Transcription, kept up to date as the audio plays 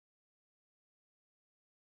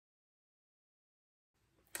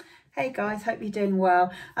Hey guys, hope you're doing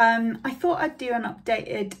well. I thought I'd do an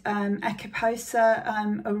updated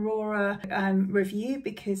Equiposa Aurora review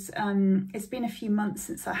because it's been a few months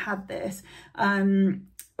since I had this.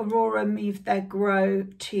 Aurora moved their grow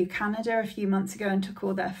to Canada a few months ago and took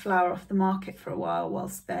all their flower off the market for a while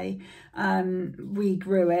whilst they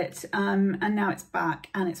regrew it, and now it's back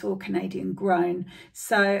and it's all Canadian grown.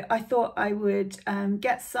 So I thought I would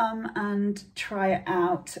get some and try it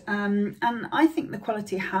out, and I think the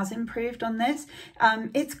quality has improved on this.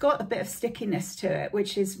 It's got a bit of stickiness to it,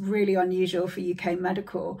 which is really unusual for UK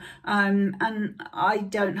medical, and I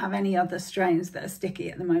don't have any other strains that are sticky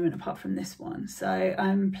at the moment apart from this one, so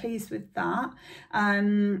I'm pleased with that.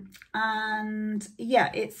 And yeah,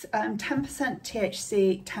 it's 10%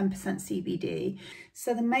 THC, 10% CBD.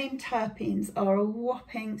 So the main terpenes are a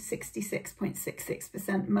whopping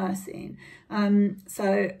 66.66% myrcene.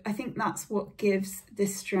 So I think that's what gives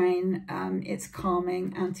this strain its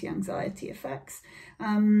calming anti-anxiety effects.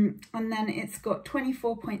 And then it's got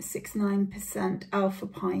 24.69% alpha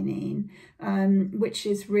pinene, which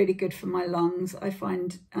is really good for my lungs. I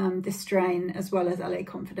find this strain, as well as LA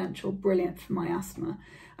Confidential, brilliant for my asthma.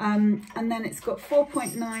 And then it's got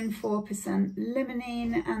 4.94%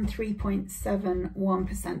 limonene and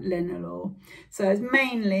 3.71% linalool. So it's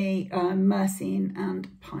mainly myrcene and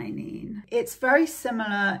pinene. It's very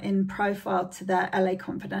similar in profile to their LA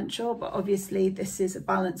Confidential, but obviously this is a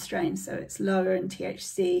balanced strain, so it's lower in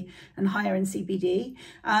THC and higher in CBD.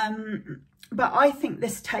 But I think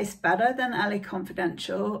this tastes better than LA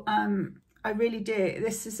Confidential. I really do.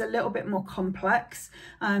 This is a little bit more complex,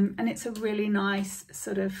 and it's a really nice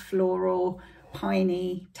sort of floral,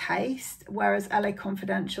 piney taste, whereas LA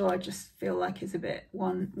Confidential I just feel like is a bit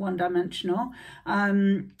one-dimensional.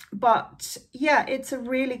 But yeah, it's a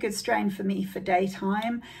really good strain for me for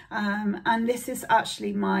daytime, and this is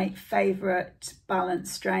actually my favorite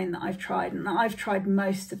balanced strain that I've tried, and I've tried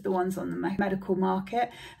most of the ones on the medical market,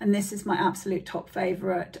 and this is my absolute top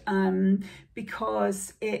favorite,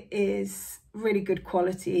 because it is really good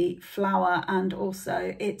quality flower, and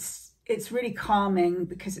also it's really calming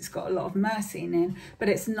because it's got a lot of myrcene in, but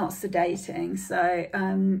it's not sedating. So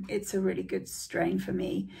it's a really good strain for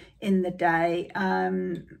me in the day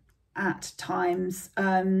at times.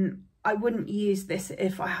 I wouldn't use this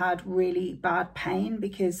if I had really bad pain,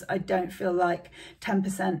 because I don't feel like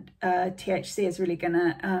 10% THC is really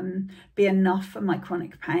gonna be enough for my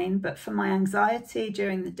chronic pain. But for my anxiety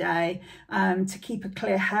during the day, to keep a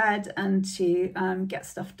clear head and to get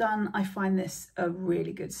stuff done, I find this a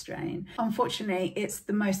really good strain. Unfortunately, it's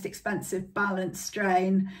the most expensive balanced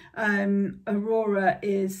strain. Aurora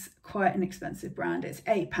is quite an expensive brand. It's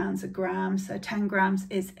 £8 a gram, so 10 grams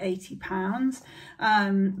is £80,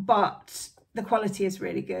 but the quality is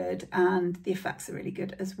really good and the effects are really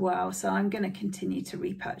good as well. So I'm going to continue to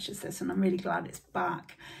repurchase this, and I'm really glad it's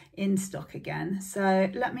back in stock again. So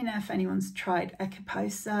let me know if anyone's tried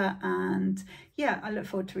Equiposa, and yeah, I look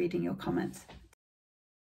forward to reading your comments.